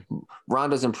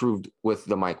 Ronda's improved with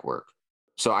the mic work,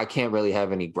 so I can't really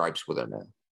have any gripes with her now.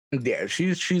 Yeah,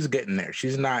 she's getting there.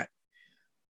 She's not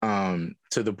to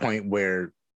the point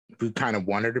where we kind of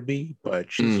want her to be,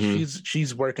 but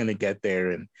she's working to get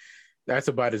there, and that's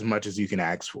about as much as you can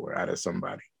ask for out of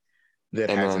somebody that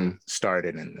hasn't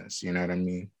started in this. You know what I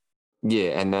mean?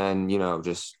 Yeah, and then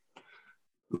just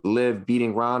Liv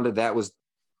beating Ronda.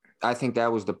 I think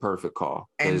that was the perfect call.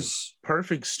 And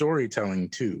perfect storytelling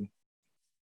too,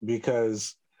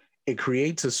 because it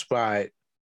creates a spot.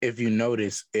 If you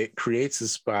notice, it creates a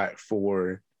spot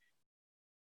for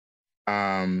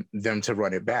them to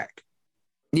run it back.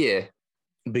 Yeah.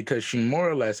 Because she more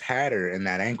or less had her in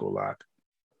that ankle lock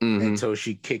until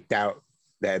she kicked out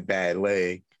that bad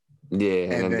leg.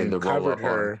 Yeah. And then covered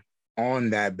her on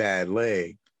that bad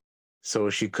leg so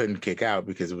she couldn't kick out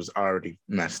because it was already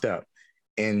messed up.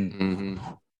 And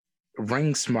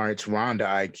Ring Smart's Ronda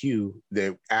IQ,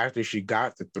 that after she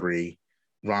got the 3,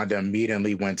 Ronda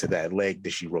immediately went to that leg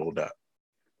that she rolled up.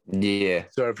 Yeah.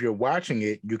 So if you're watching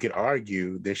it, you could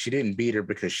argue that she didn't beat her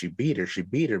because she beat her. She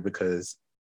beat her because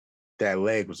that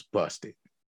leg was busted.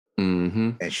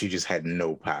 And she just had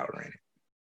no power in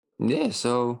it. Yeah.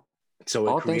 So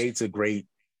it creates a great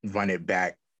run it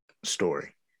back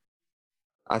story.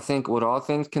 I think with all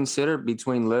things considered,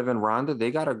 between Liv and Ronda,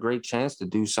 they got a great chance to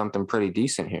do something pretty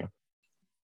decent here.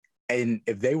 And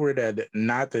if they were to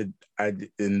and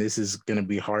this is going to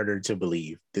be harder to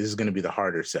believe, this is going to be the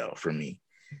harder sell for me,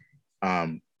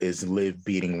 is Liv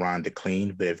beating Ronda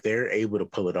clean. But if they're able to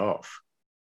pull it off,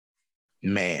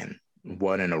 man,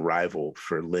 what an arrival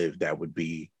for Liv that would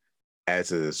be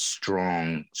as a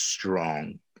strong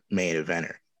main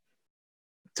eventer.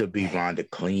 To be Ronda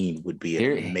clean would be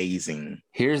amazing.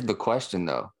 Here's the question,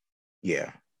 though.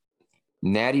 Yeah.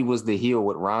 Natty was the heel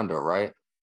with Ronda, right?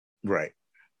 Right.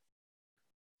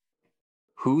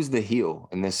 Who's the heel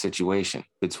in this situation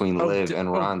between Liv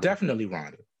and Ronda? Definitely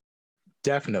Ronda.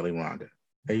 Definitely Ronda.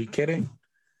 Are you kidding?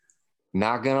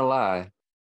 Not gonna lie.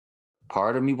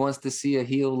 Part of me wants to see a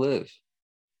heel Liv.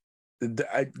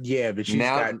 Yeah, but she's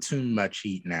got too much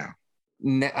heat now.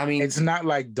 I mean, it's not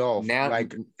like Dolph. Now,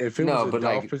 like if it was a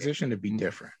Dolph position, it'd be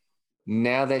different.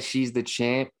 Now that she's the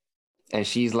champ and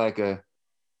she's like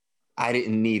I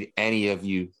didn't need any of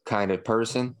you kind of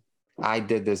person. I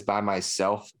did this by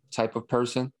myself type of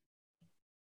person.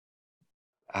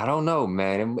 I don't know,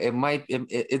 man.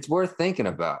 It's worth thinking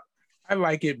about. I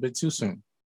like it, but too soon.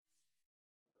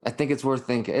 I think it's worth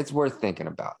thinking. It's worth thinking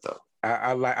about, though.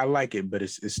 I like it, but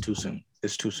it's too soon.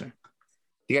 It's too soon.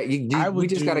 We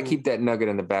just got to keep that nugget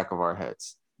in the back of our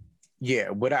heads.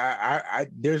 Yeah, but I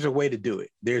there's a way to do it.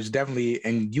 There's definitely,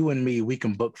 and you and me, we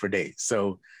can book for days.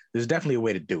 So there's definitely a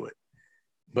way to do it.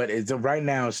 But right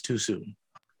now it's too soon.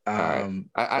 Right.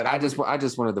 I just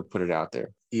wanted to put it out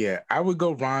there. Yeah, I would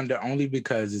go Ronda only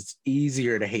because it's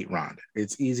easier to hate Ronda.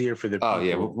 It's easier for the people. Oh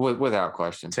yeah, without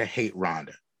question, to hate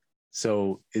Ronda.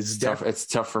 So it's tough. It's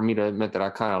tough for me to admit that I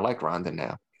kind of like Ronda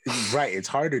now. Right. It's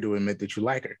harder to admit that you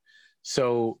like her.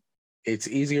 So it's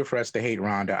easier for us to hate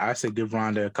Ronda. I say give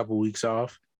Ronda a couple weeks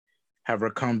off, have her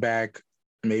come back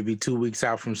maybe 2 weeks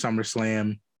out from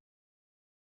SummerSlam,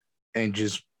 and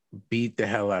just beat the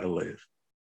hell out of Liv.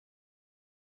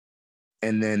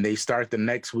 And then they start the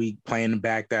next week playing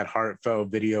back that heartfelt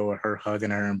video of her hugging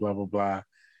her and blah, blah, blah.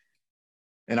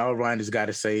 And all Ronda's got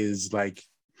to say is like,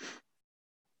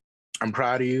 I'm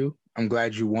proud of you. I'm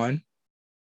glad you won.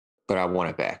 But I want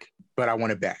it back.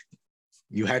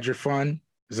 You had your fun. It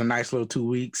was a nice little 2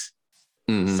 weeks.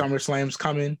 Mm-hmm. SummerSlam's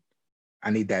coming. I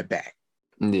need that back.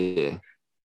 Yeah.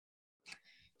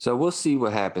 So we'll see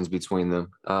what happens between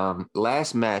them.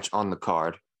 Last match on the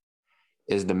card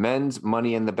is the men's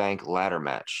Money in the Bank ladder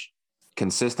match,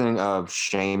 consisting of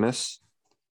Sheamus,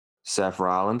 Seth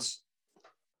Rollins,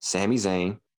 Sami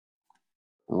Zayn,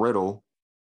 Riddle,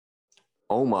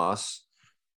 Omos,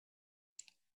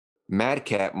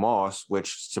 Madcap Moss,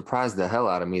 which surprised the hell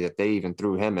out of me that they even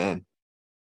threw him in.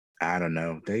 I don't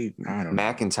know.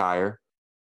 McIntyre,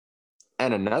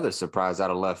 and another surprise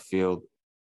out of left field,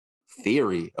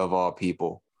 Theory of all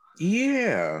people.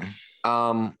 Yeah.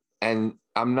 And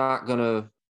I'm not gonna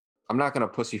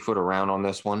pussyfoot around on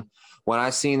this one. When I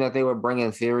seen that they were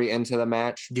bringing Theory into the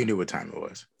match, you knew what time it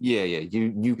was. Yeah.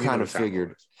 You kind of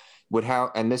figured with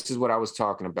how, and this is what I was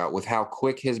talking about with how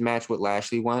quick his match with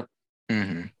Lashley went.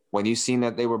 Mm-hmm. When you seen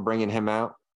that they were bringing him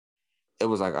out, it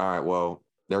was like, all right, well,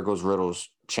 there goes Riddle's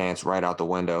chance right out the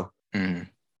window.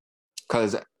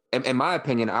 Because in my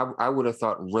opinion, I would have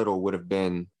thought Riddle would have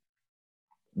been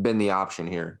the option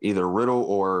here, either Riddle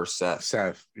or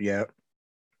Seth. Yeah.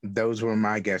 Those were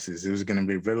my guesses. It was going to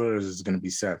be Riddle or it was going to be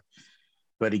Seth.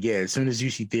 But again, as soon as you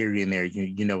see Theory in there,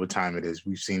 you know what time it is.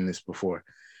 We've seen this before.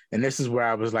 And this is where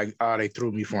I was like, oh, they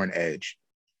threw me for an edge.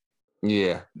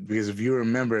 Yeah. Because if you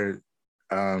remember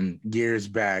years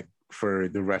back for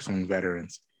the wrestling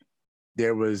veterans,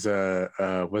 there was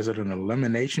was it an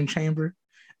Elimination Chamber?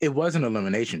 It was an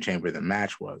Elimination Chamber, the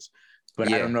match was. But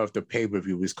yeah. I don't know if the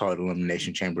pay-per-view was called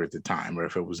Elimination Chamber at the time or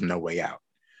if it was No Way Out.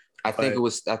 I think it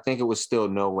was still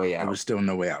No Way Out. It was still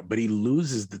No Way Out. But he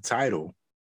loses the title.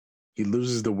 He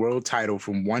loses the world title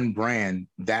from one brand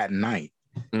that night.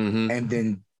 Mm-hmm. And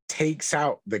then takes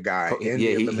out the guy in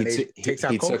the elimination. He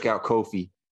took out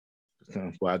Kofi.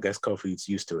 Well, I guess Kofi's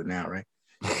used to it now, right?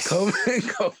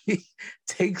 Kofi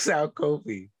takes out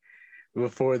Kofi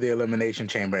before the Elimination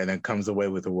Chamber and then comes away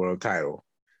with the world title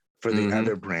for the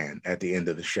other brand at the end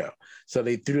of the show. So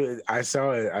they threw it. I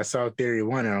saw Theory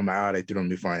won, and I'm like, oh, they threw him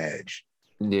before an edge.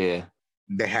 Yeah.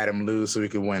 They had him lose so he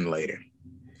could win later.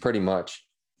 Pretty much.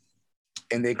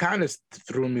 And they kind of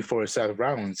threw me for Seth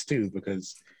Rollins too,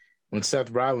 because when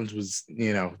Seth Rollins was,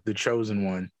 the chosen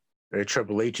one, or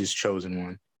Triple H's chosen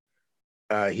one,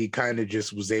 he kind of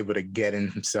just was able to get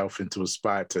himself into a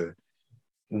spot to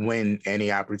win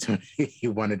any opportunity he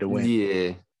wanted to win.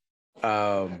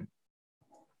 Yeah.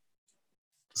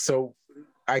 So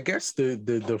I guess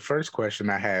the first question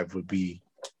I have would be,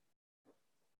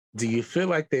 do you feel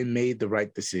like they made the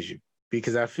right decision?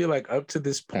 Because I feel like up to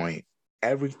this point,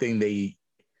 every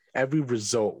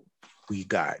result we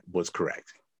got was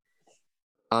correct.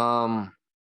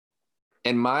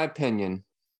 In my opinion,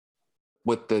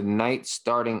 with the night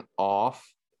starting off,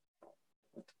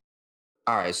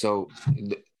 All right, so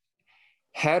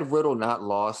had Riddle not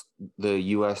lost the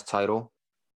U.S. title,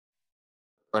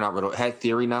 or not Riddle, had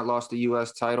Theory not lost the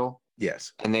U.S. title,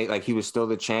 Yes. and he was still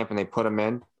the champ and they put him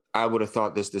in, I would have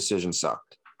thought this decision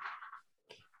sucked.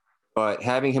 But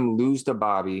having him lose to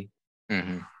Bobby,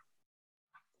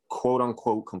 quote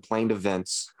unquote, complain to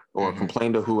Vince or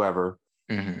complain to whoever,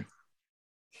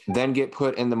 then get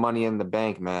put in the Money in the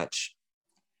Bank match,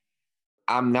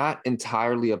 I'm not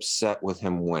entirely upset with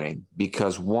him winning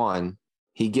because, one,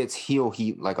 he gets heel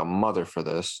heat like a mother for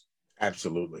this.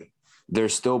 Absolutely.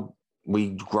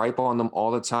 We gripe on them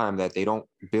all the time that they don't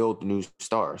build new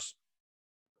stars.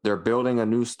 They're building a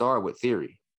new star with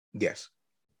Theory. Yes.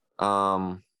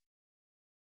 And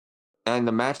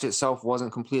the match itself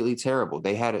wasn't completely terrible.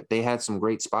 They had some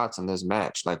great spots in this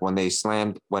match, like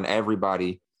when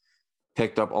everybody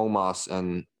picked up Omos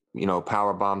and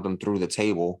power bombed them through the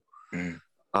table.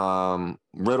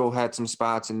 Riddle had some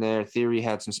spots in there. Theory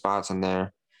had some spots in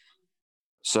there.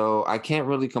 So I can't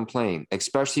really complain,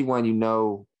 especially when you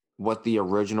know what the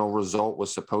original result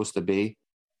was supposed to be,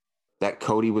 that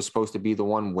Cody was supposed to be the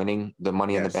one winning the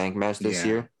Money in the Bank match this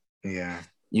year. Yeah.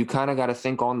 You kind of got to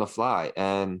think on the fly,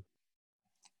 and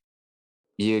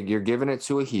you're giving it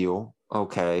to a heel.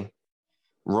 Okay.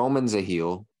 Roman's a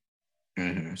heel.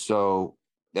 So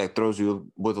that throws you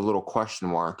with a little question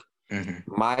mark.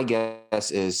 My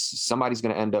guess is somebody's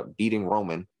going to end up beating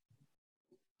Roman,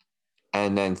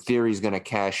 and then Theory's going to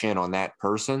cash in on that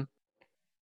person,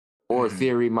 or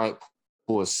Theory might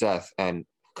pull a Seth and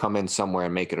come in somewhere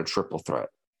and make it a triple threat.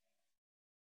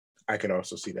 I could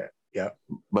also see that. Yeah.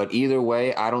 But either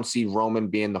way, I don't see Roman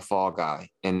being the fall guy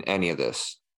in any of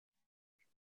this.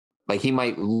 Like, he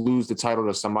might lose the title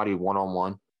to somebody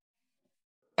one-on-one,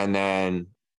 and then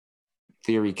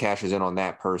Theory cashes in on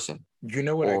that person. You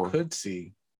know what I could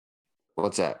see?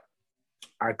 What's that?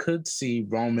 I could see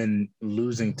Roman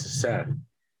losing to Seth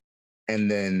and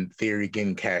then Theory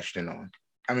getting cashed in on.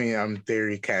 I mean,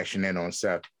 Theory cashing in on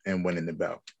Seth and winning the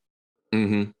belt.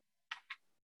 But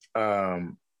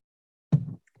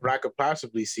I could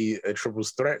possibly see a triple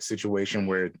threat situation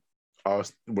where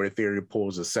Theory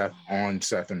pulls a Seth on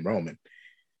Seth and Roman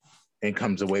and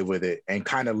comes away with it and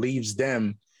kind of leaves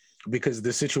them, because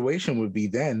the situation would be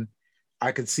then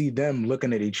I could see them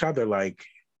looking at each other like,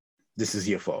 this is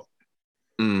your fault.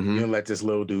 You don't let this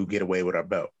little dude get away with our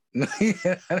belt. And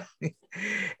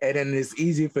then it's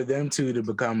easy for them to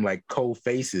become like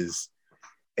co-faces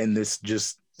in this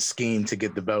just scheme to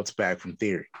get the belts back from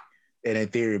Theory. And then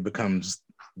Theory becomes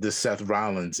the Seth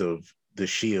Rollins of the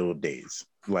Shield days,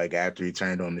 like after he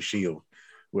turned on the Shield,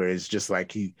 where it's just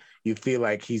like you feel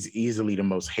like he's easily the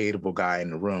most hateable guy in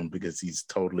the room because he's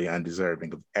totally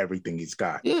undeserving of everything he's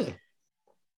got. Yeah.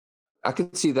 I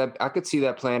could see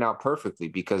that playing out perfectly,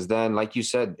 because then, like you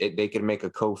said, they could make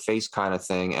a co-face kind of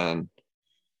thing, and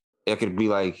it could be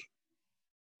like,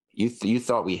 you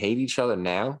thought we hate each other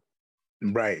now,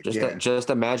 right?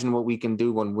 Just imagine what we can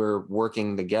do when we're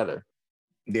working together.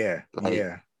 Yeah,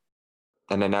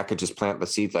 and then that could just plant the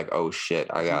seeds, like, oh shit,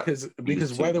 I got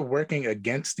because whether working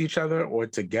against each other or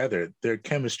together, their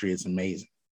chemistry is amazing.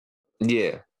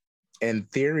 Yeah, and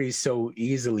Theory's so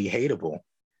easily hateable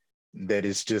that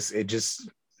it's too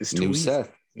new easy.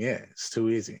 Seth. Yeah, it's too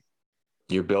easy.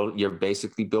 You're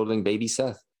basically building baby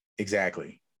Seth.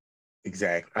 Exactly.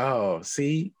 Oh,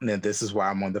 see, now this is why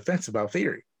I'm on the fence about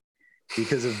Theory,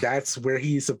 because if that's where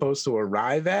he's supposed to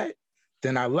arrive at,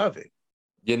 then I love it.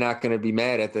 You're not going to be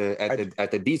mad at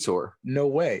the detour. No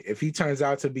way. If he turns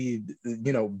out to be,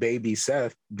 baby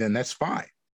Seth, then that's fine.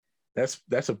 That's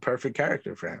a perfect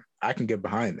character for him. I can get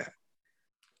behind that.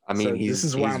 I mean, this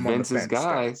is why I'm Vince's on the fence,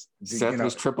 guy. guys. Seth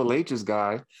was Triple H's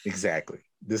guy. Exactly.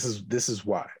 This is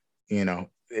why.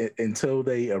 Until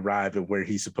they arrive at where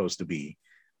he's supposed to be,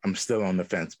 I'm still on the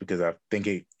fence, because I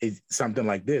think something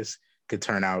like this could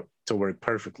turn out to work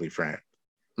perfectly for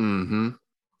him.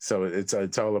 So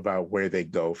it's all about where they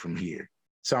go from here.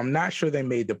 So I'm not sure they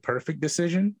made the perfect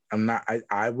decision.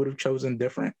 I would have chosen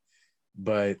different,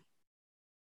 but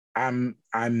I'm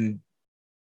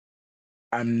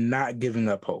not giving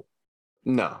up hope.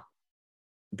 No.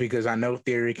 Because I know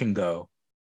Theory can go,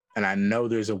 and I know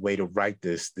there's a way to write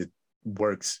this that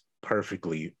works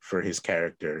perfectly for his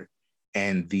character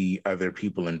and the other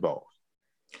people involved.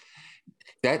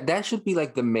 That should be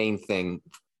like the main thing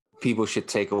people should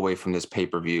take away from this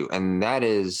pay-per-view, and that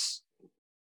is,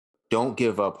 don't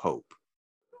give up hope.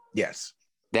 Yes.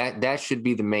 That should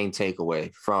be the main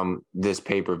takeaway from this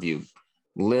pay-per-view.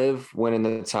 Liv winning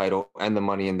the title and the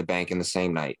Money in the Bank in the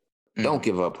same night. Don't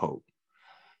give up hope.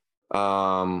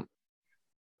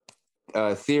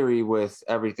 Theory, with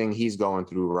everything he's going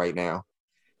through right now,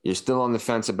 you're still on the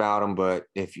fence about them, but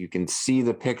if you can see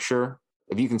the picture,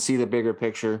 if you can see the bigger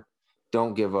picture,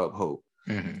 don't give up hope.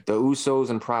 Mm-hmm. The Usos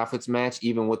and Profits match,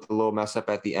 even with the little mess up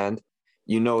at the end,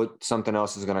 something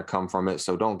else is going to come from it.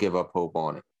 So don't give up hope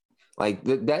on it. Like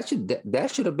that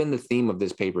should have been the theme of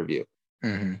this pay-per-view.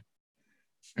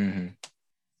 Mm-hmm.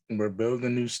 Mm-hmm. We're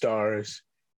building new stars.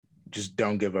 Just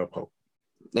don't give up hope.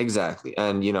 Exactly.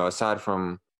 And, aside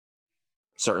from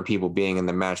certain people being in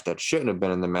the match that shouldn't have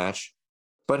been in the match,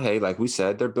 but hey, like we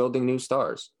said, they're building new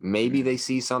stars. Maybe they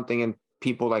see something in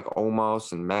people like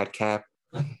Omos and Madcap.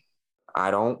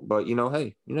 I don't, but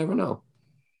hey, you never know.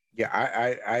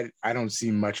 Yeah, I don't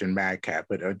see much in Madcap,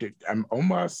 but I'm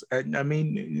Omos. I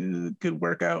mean, it could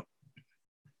work out.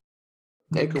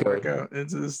 It could work out.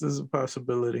 This is a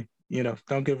possibility.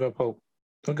 Don't give up hope.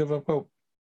 Don't give up hope.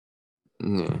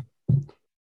 Yeah.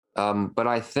 But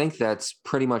I think that's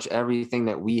pretty much everything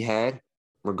that we had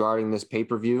regarding this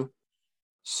pay-per-view.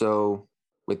 So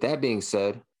with that being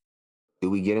said, do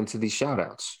we get into these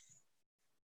shout-outs?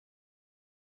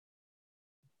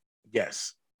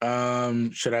 Yes.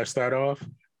 Should I start off?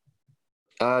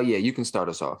 Yeah, you can start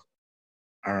us off.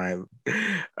 All right.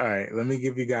 Let me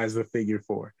give you guys the figure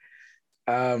 4.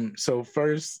 So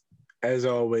first, as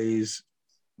always,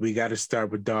 we got to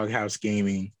start with Doghouse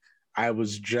Gaming. I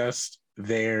was just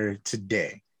there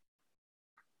today.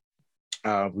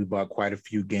 We bought quite a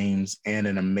few games and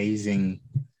an amazing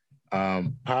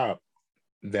pop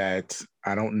that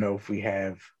I don't know if we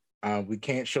have. We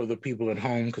can't show the people at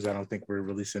home because I don't think we're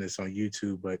releasing this on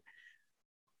YouTube, but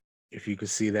if you could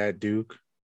see that, Duke.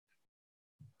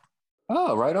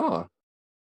 Oh, right on.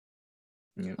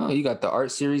 Yep. Oh, you got the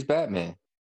Art Series Batman.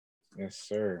 Yes,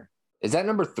 sir. Is that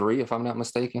number 3, if I'm not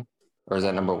mistaken? Or is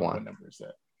that number 1? What number is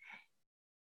that?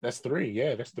 That's 3.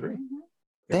 Yeah, that's 3.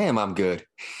 Damn, I'm good.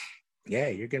 Yeah,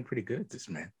 you're getting pretty good at this,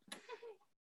 man.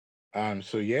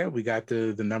 So yeah, we got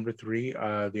the number 3,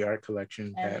 the art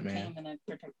collection Batman.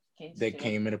 They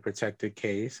came in a protected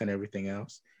case and everything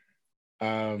else.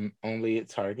 Only at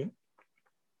Target.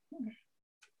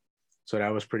 So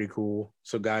that was pretty cool.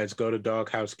 So guys, go to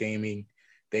Doghouse Gaming.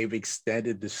 They've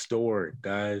extended the store,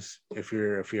 guys. If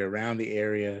you're around the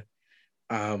area,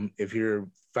 if you're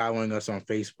following us on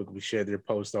Facebook, we share their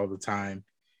posts all the time.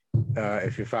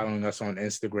 If you're following us on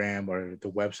Instagram or the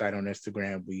website on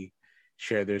Instagram, we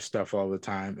share their stuff all the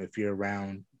time. If you're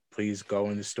around, please go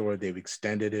in the store. They've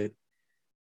extended it.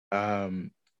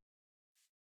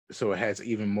 So it has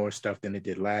even more stuff than it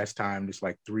did last time. There's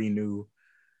like 3 new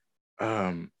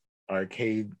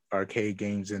arcade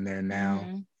games in there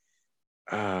now.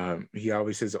 He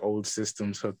always has old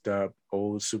systems hooked up,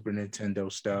 old Super Nintendo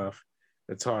stuff,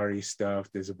 Atari stuff.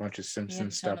 There's a bunch of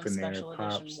Simpsons stuff in there. Special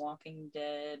edition Walking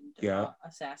Dead,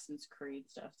 Assassin's Creed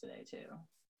stuff today too.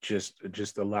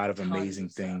 Just a lot of amazing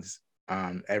things.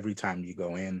 Every time you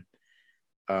go in.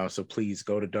 So please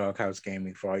go to Doghouse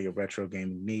Gaming for all your retro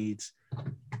gaming needs.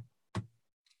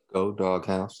 Go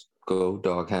Doghouse. Go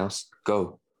Doghouse.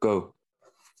 Go.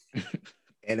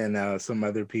 And then some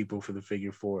other people for the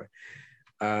figure 4.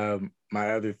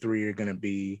 My other 3 are going to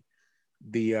be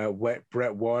the Wet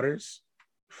Brett Waters.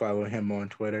 Follow him on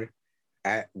Twitter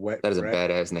at Wet. That is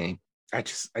Brett. A badass name. I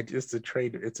just a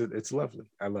trade. It's lovely.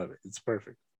 I love it. It's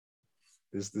perfect.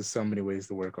 There's so many ways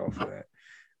to work off of that.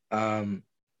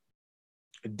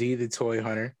 D the Toy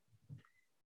Hunter,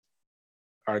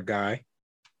 our guy,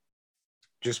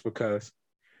 just because.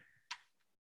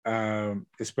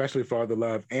 Especially for all the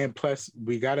love, and plus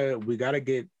we gotta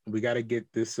get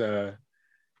this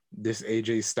this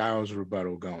AJ Styles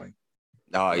rebuttal going.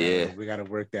 Oh yeah, we gotta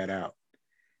work that out.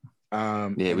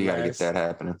 We gotta get that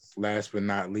happening. Last but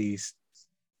not least,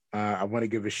 I want to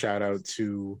give a shout out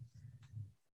to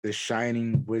the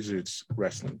Shining Wizards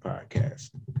Wrestling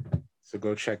Podcast. So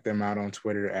go check them out on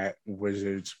Twitter at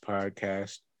Wizards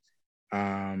Podcast.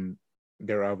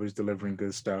 They're always delivering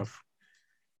good stuff.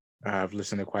 I've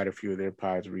listened to quite a few of their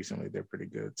pods recently. They're pretty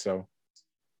good. So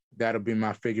that'll be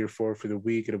my figure 4 for the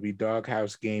week. It'll be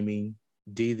Doghouse Gaming,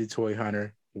 D the Toy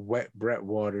Hunter, Wet Brett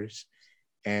Waters,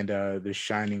 and the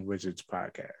Shining Wizards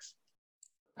Podcast.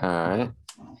 All right.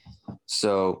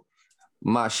 So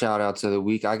my shout out to the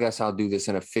week, I guess I'll do this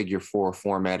in a figure 4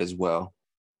 format as well.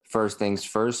 First things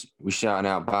first, we shouting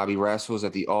out Bobby Rascals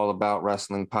at the All About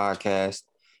Wrestling Podcast.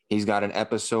 He's got an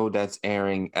episode that's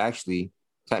airing, actually,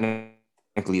 technically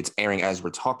it's airing as we're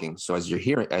talking. So as you're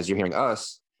hearing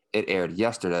us, it aired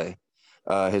yesterday.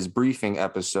 His briefing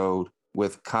episode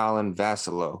with Colin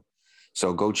Vassilo.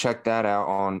 So go check that out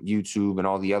on YouTube and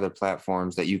all the other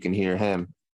platforms that you can hear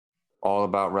him. All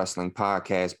About Wrestling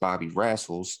Podcast, Bobby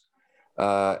Rascals.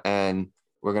 And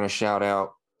we're going to shout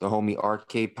out the homie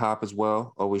Arcade Pop as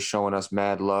well, always showing us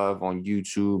mad love on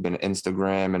YouTube and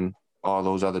Instagram and all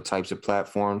those other types of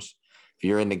platforms. If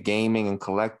you're into gaming and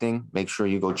collecting, make sure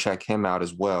you go check him out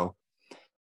as well.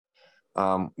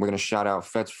 We're going to shout out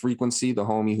Fetch Frequency, the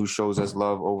homie who shows us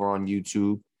love over on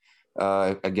YouTube.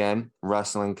 Again,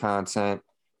 wrestling content,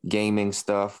 gaming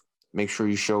stuff. Make sure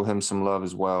you show him some love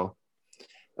as well.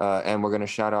 And we're going to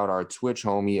shout out our Twitch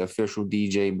homie, Official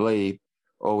DJ Blade,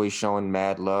 always showing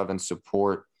mad love and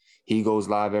support. He goes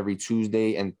live every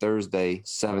Tuesday and Thursday,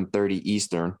 7:30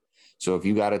 Eastern. So if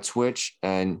you got a Twitch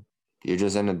and you're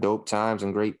just into dope times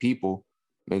and great people,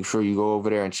 make sure you go over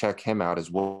there and check him out as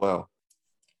well.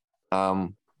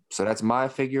 So that's my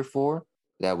figure four.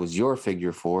 That was your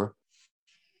figure four.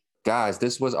 Guys,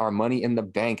 this was our Money in the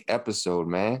Bank episode,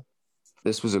 man.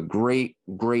 This was a great,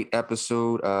 great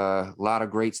episode. A lot of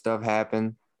great stuff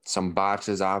happened. Some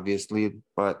botches, obviously,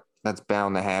 but that's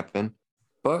bound to happen.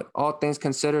 But all things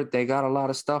considered, they got a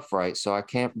lot of stuff right, so I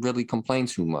can't really complain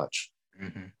too much.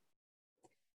 Mm-hmm.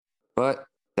 But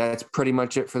that's pretty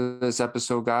much it for this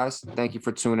episode, guys. Thank you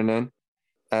for tuning in.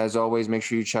 As always, make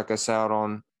sure you check us out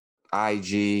on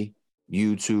IG,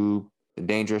 YouTube,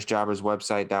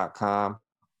 thedangerousjobberswebsite.com,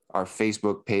 our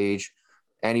Facebook page.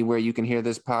 Anywhere you can hear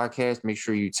this podcast, make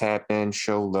sure you tap in,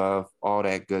 show love, all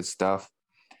that good stuff.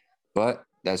 But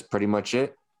that's pretty much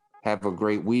it. Have a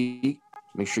great week.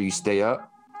 Make sure you stay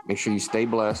up. Make sure you stay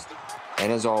blessed.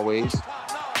 And as always,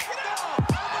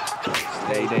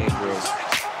 stay dangerous.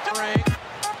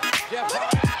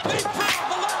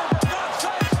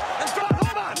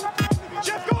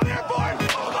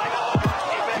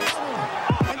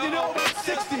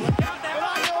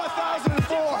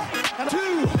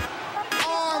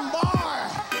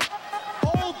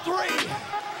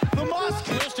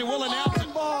 Will announce it.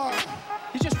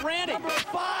 He's just ranting. Number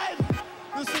 5,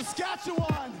 the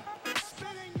Saskatchewan